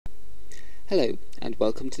Hello and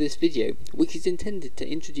welcome to this video, which is intended to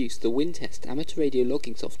introduce the WinTest amateur radio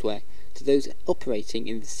logging software to those operating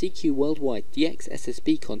in the CQWW DX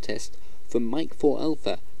SSB Contest from M4A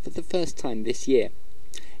Alpha for the first time this year.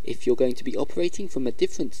 If you're going to be operating from a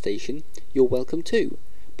different station, you're welcome too,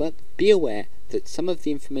 but be aware that some of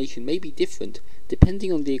the information may be different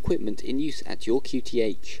depending on the equipment in use at your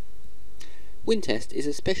QTH. WinTest is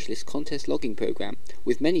a specialist contest logging program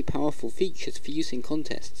with many powerful features for use in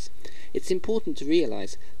contests. It's important to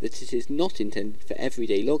realise that it is not intended for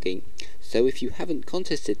everyday logging, so if you haven't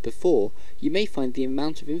contested before, you may find the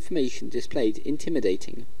amount of information displayed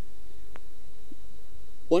intimidating.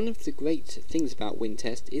 One of the great things about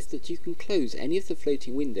WinTest is that you can close any of the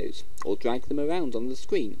floating windows or drag them around on the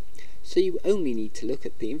screen, so you only need to look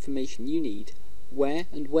at the information you need, where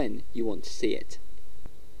and when you want to see it.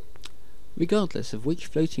 Regardless of which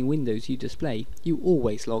floating windows you display, you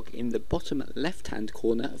always log in the bottom left-hand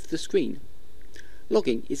corner of the screen.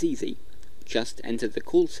 Logging is easy. Just enter the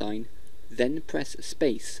call sign, then press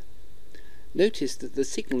space. Notice that the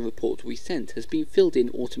signal report we sent has been filled in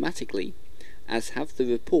automatically, as have the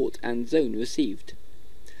report and zone received.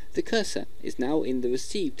 The cursor is now in the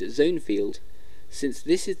received zone field, since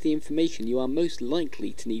this is the information you are most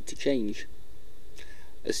likely to need to change.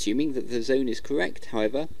 Assuming that the zone is correct,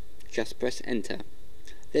 however, just press enter.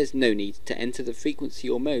 There's no need to enter the frequency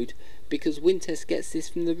or mode because WinTest gets this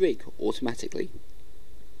from the rig automatically.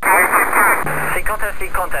 Contest,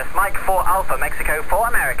 M4A Alpha, Mexico 4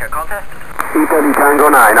 America, contest. Italy Tango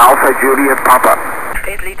 9, Alpha Juliet Papa.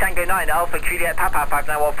 Italy Tango 9, Alpha Juliet Papa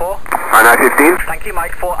 5914. 5915. Thank you,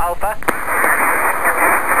 M4A Alpha.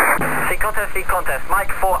 Contest,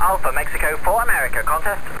 M4A Alpha, Mexico 4 America,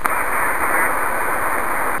 contest.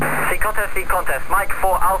 Contest,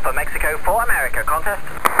 M4A Alpha, Mexico 4 America, contest.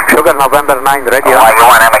 Sugar November 9 radio.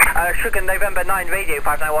 Sugar November 9 radio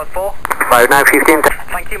 5914. 5915.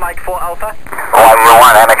 Thank you, M4A Alpha.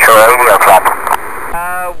 YU1 Amateur Radio Club.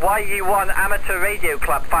 YU1 Amateur Radio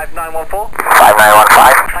Club 5914.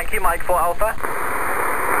 5915. Thank you, M4A Alpha.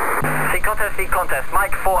 Contest,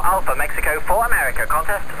 M4A Alpha, Mexico 4 America,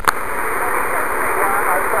 contest.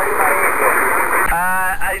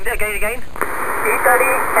 Again.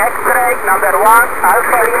 Italy X-ray number 1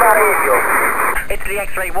 Alpha Lima Radio. Italy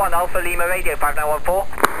X-ray 1 Alpha Lima Radio 5914.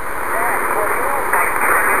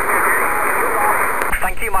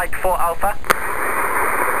 Thank you, M4A Alpha.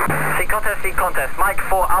 Contest,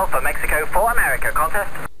 M4A Alpha, Mexico 4 America,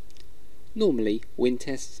 contest. Normally,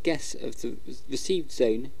 WinTest's guess of the received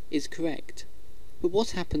zone is correct, but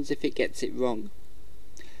what happens if it gets it wrong?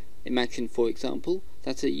 Imagine, for example,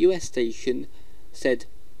 that a US station said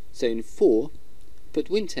Zone 4, but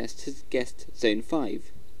WinTest has guessed Zone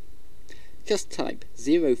 5. Just type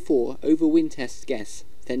 04 over WinTest's guess,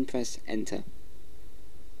 then press enter.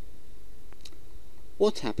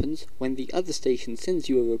 What happens when the other station sends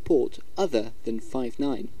you a report other than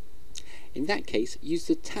 59? In that case, use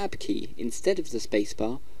the tab key instead of the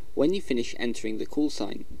spacebar when you finish entering the call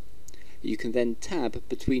sign. You can then tab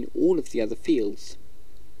between all of the other fields.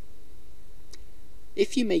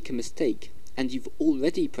 If you make a mistake and you've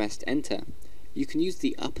already pressed enter, you can use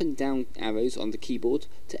the up and down arrows on the keyboard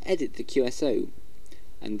to edit the QSO,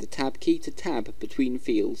 and the tab key to tab between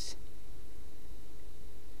fields.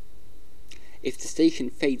 If the station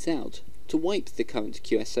fades out, to wipe the current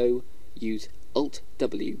QSO, use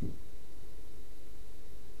Alt-W.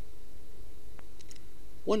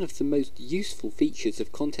 One of the most useful features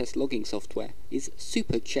of contest logging software is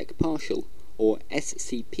Super Check Partial, or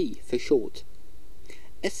SCP for short.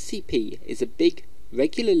 SCP is a big,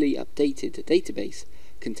 regularly updated database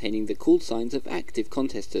containing the call signs of active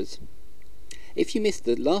contesters. If you missed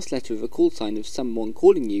the last letter of a call sign of someone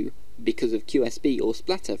calling you, because of QSB or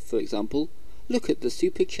splatter for example, look at the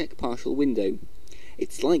Super Check Partial window.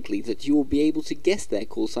 It's likely that you will be able to guess their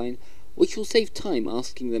call sign, which will save time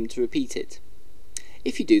asking them to repeat it.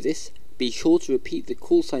 If you do this, be sure to repeat the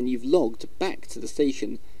call sign you've logged back to the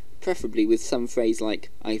station, preferably with some phrase like,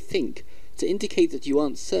 I think, to indicate that you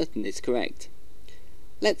aren't certain it's correct.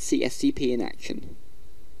 Let's see SCP in action.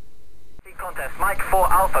 Contest, M4A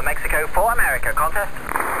Alpha, Mexico 4 America, contest.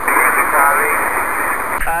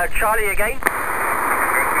 Charlie again.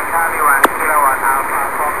 Charlie 1 Kilowatt Alpha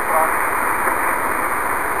Fox.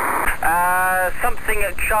 Something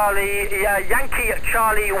at Charlie, Yankee at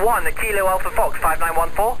Charlie 1 Kilo Alpha Fox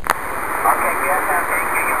 5914. Okay, QSL,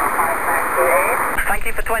 thank you, 5928. Thank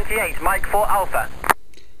you for 28, M4A Alpha.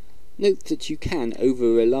 Note that you can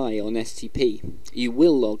over-rely on SCP. You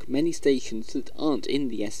will log many stations that aren't in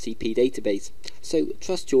the SCP database, so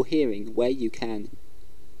trust your hearing where you can.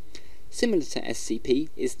 Similar to SCP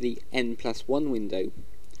is the N+1 window.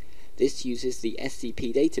 This uses the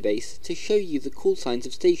SCP database to show you the call signs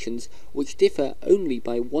of stations which differ only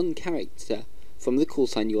by one character from the call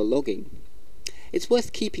sign you are logging. It's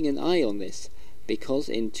worth keeping an eye on this, because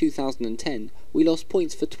in 2010 we lost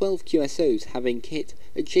points for 12 QSOs having hit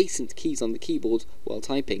adjacent keys on the keyboard while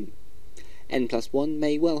typing. N+1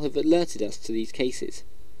 may well have alerted us to these cases.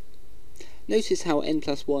 Notice how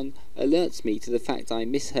N+1 alerts me to the fact I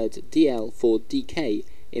misheard DL for DK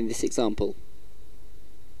in this example.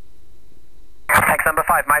 X number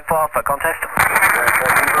 5, Mike 4 Alpha, contest.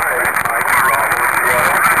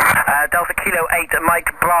 Delta Kilo 8, Mike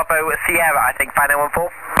Bravo Sierra, I think, 5914.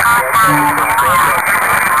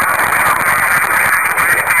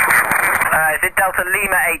 Is it Delta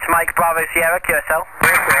Lima 8, Mike Bravo Sierra, QSL?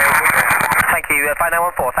 Thank you,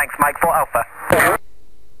 5914, thanks, Mike 4 Alpha.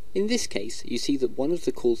 In this case, you see that one of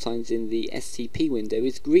the call signs in the SCP window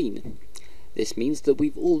is green. This means that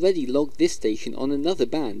we've already logged this station on another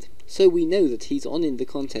band, so we know that he's on in the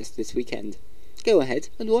contest this weekend. Go ahead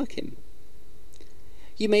and work him.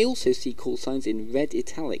 You may also see call signs in red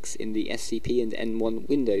italics in the SCP and N1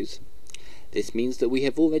 windows. This means that we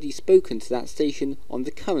have already spoken to that station on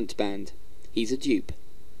the current band. He's a dupe.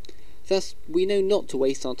 Thus, we know not to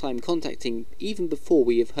waste our time contacting even before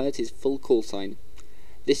we have heard his full call sign.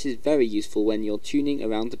 This is very useful when you're tuning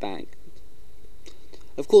around the band.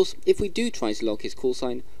 Of course, if we do try to log his call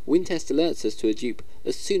sign, Wintest alerts us to a dupe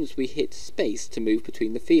as soon as we hit space to move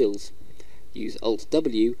between the fields. Use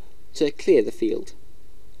Alt-W to clear the field.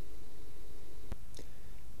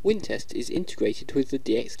 Wintest is integrated with the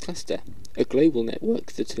DX cluster, a global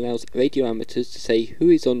network that allows radio amateurs to say who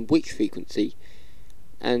is on which frequency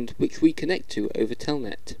and which we connect to over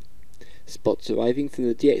Telnet. Spots arriving from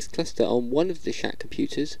the DX cluster on one of the SHAC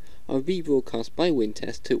computers are rebroadcast by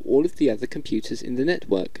Wintest to all of the other computers in the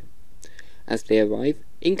network. As they arrive,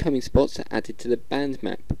 incoming spots are added to the band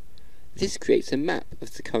map. This creates a map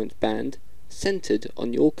of the current band, centered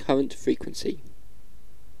on your current frequency.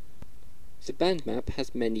 The band map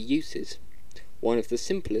has many uses. One of the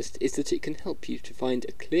simplest is that it can help you to find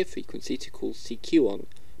a clear frequency to call CQ on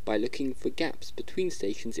by looking for gaps between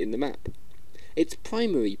stations in the map. Its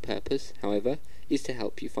primary purpose, however, is to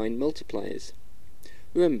help you find multipliers.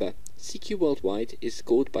 Remember, CQ worldwide is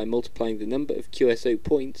scored by multiplying the number of QSO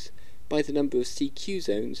points by the number of CQ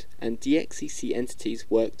zones and DXCC entities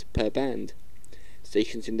worked per band.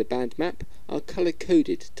 Stations in the band map are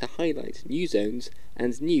colour-coded to highlight new zones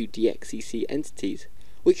and new DXCC entities,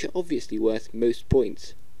 which are obviously worth most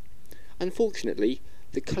points. Unfortunately,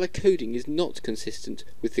 the colour coding is not consistent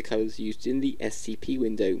with the colours used in the SCP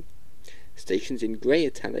window. Stations in grey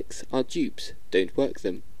italics are dupes, don't work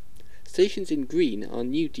them. Stations in green are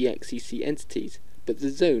new DXCC entities, but the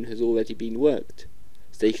zone has already been worked.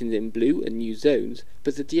 Stations in blue are new zones,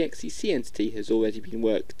 but the DXCC entity has already been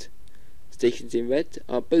worked. Stations in red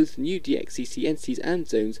are both new DXCC entities and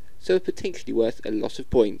zones, so are potentially worth a lot of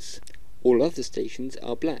points. All other stations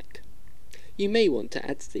are black. You may want to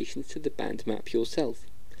add stations to the band map yourself.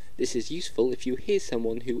 This is useful if you hear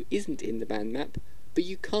someone who isn't in the band map, but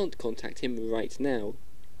you can't contact him right now.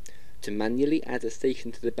 To manually add a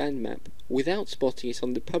station to the band map without spotting it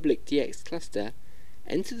on the public DX cluster,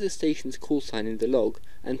 enter the station's call sign in the log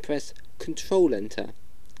and press Ctrl-Enter.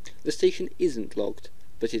 The station isn't logged,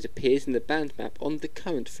 but it appears in the band map on the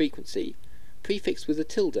current frequency, prefixed with a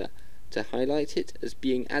tilde to highlight it as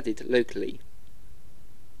being added locally.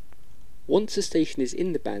 Once a station is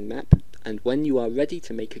in the band map, and when you are ready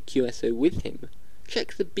to make a QSO with him,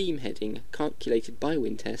 check the beam heading calculated by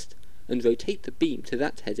Wintest and rotate the beam to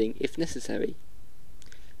that heading if necessary.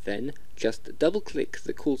 Then just double-click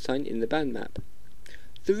the call sign in the band map.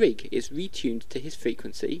 The rig is retuned to his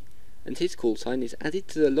frequency, and his call sign is added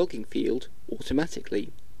to the logging field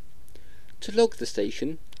automatically. To log the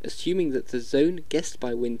station, assuming that the zone guessed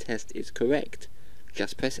by Wintest is correct,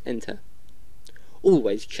 just press Enter.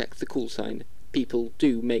 Always check the call sign. People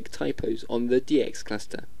do make typos on the DX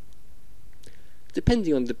cluster.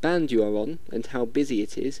 Depending on the band you are on and how busy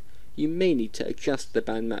it is, you may need to adjust the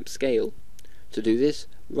band map scale. To do this,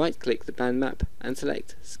 right-click the band map and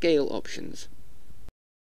select Scale Options.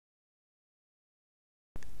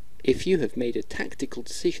 If you have made a tactical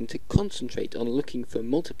decision to concentrate on looking for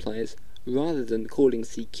multipliers rather than calling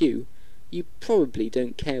CQ, you probably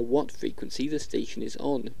don't care what frequency the station is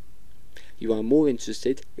on. You are more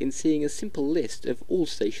interested in seeing a simple list of all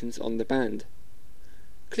stations on the band.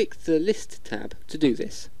 Click the List tab to do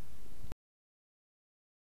this.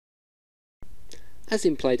 As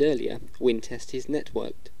implied earlier, Wintest is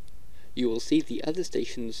networked. You will see the other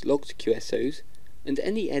stations' logged QSOs, and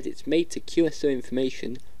any edits made to QSO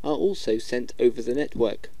information are also sent over the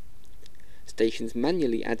network. Stations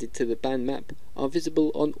manually added to the band map are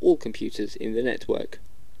visible on all computers in the network.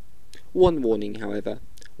 One warning, however: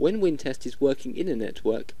 when WinTest is working in a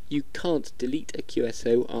network, you can't delete a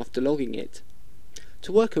QSO after logging it.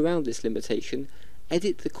 To work around this limitation,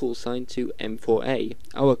 edit the call sign to M4A,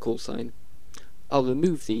 our call sign. I'll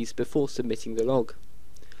remove these before submitting the log.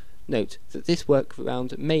 Note that this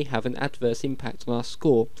workaround may have an adverse impact on our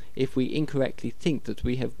score if we incorrectly think that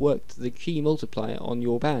we have worked the G multiplier on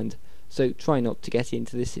your band, so try not to get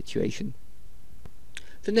into this situation.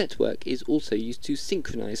 The network is also used to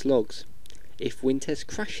synchronize logs. If WinTest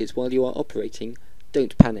crashes while you are operating,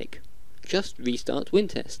 don't panic. Just restart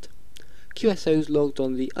WinTest. QSOs logged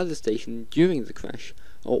on the other station during the crash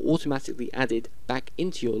are automatically added back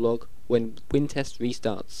into your log when WinTest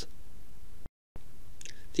restarts.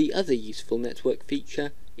 The other useful network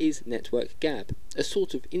feature is Network Gab, a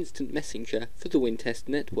sort of instant messenger for the WinTest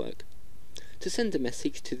network. To send a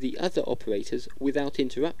message to the other operators without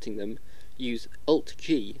interrupting them, use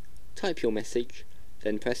Alt-G, type your message,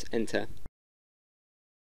 then press Enter.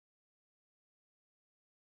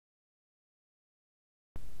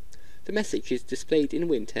 The message is displayed in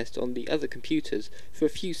WinTest on the other computers for a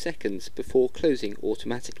few seconds before closing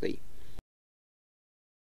automatically.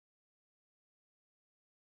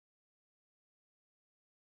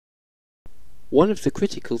 One of the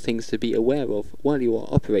critical things to be aware of while you are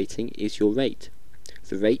operating is your rate.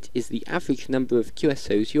 The rate is the average number of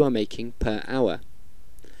QSOs you are making per hour.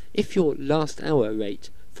 If your last hour rate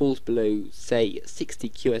falls below, say, 60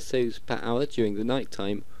 QSOs per hour during the night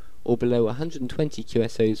time, or below 120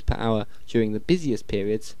 QSOs per hour during the busiest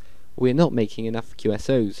periods, we are not making enough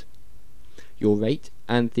QSOs. Your rate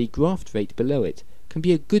and the graphed rate below it can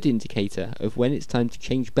be a good indicator of when it's time to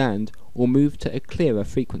change band or move to a clearer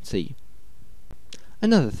frequency.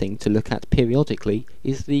 Another thing to look at periodically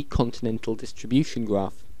is the continental distribution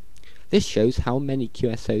graph. This shows how many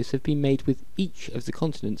QSOs have been made with each of the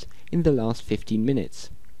continents in the last 15 minutes.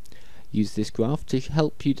 Use this graph to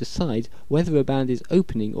help you decide whether a band is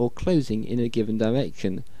opening or closing in a given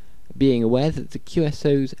direction, being aware that the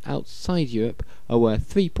QSOs outside Europe are worth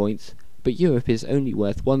 3 points, but Europe is only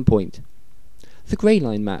worth 1 point. The grey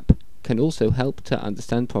line map can also help to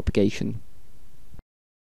understand propagation.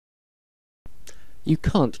 You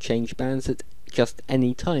can't change bands at just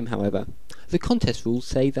any time, however. The contest rules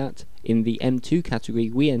say that, in the M2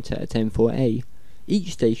 category we enter at M4A,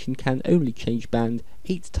 each station can only change band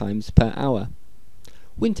 8 times per hour.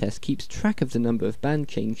 WinTest keeps track of the number of band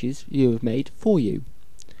changes you have made for you.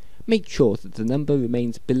 Make sure that the number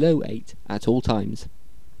remains below 8 at all times.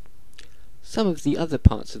 Some of the other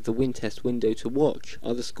parts of the WinTest window to watch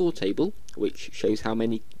are the score table, which shows how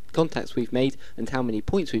many contacts we've made and how many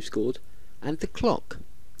points we've scored, and the clock.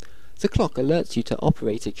 The clock alerts you to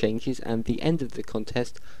operator changes and the end of the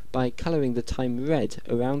contest by colouring the time red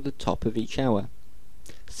around the top of each hour.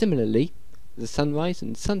 Similarly, the sunrise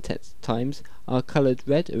and sunset times are coloured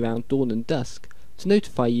red around dawn and dusk to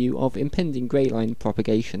notify you of impending grey line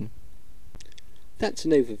propagation. That's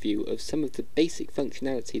an overview of some of the basic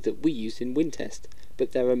functionality that we use in WinTest,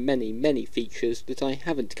 but there are many features that I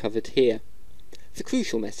haven't covered here. The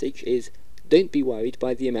crucial message is: don't be worried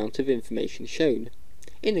by the amount of information shown.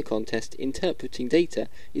 In a contest, interpreting data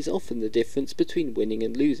is often the difference between winning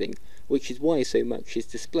and losing, which is why so much is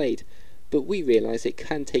displayed, but we realise it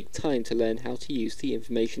can take time to learn how to use the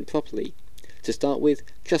information properly. To start with,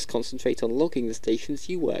 just concentrate on logging the stations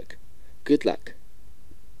you work. Good luck.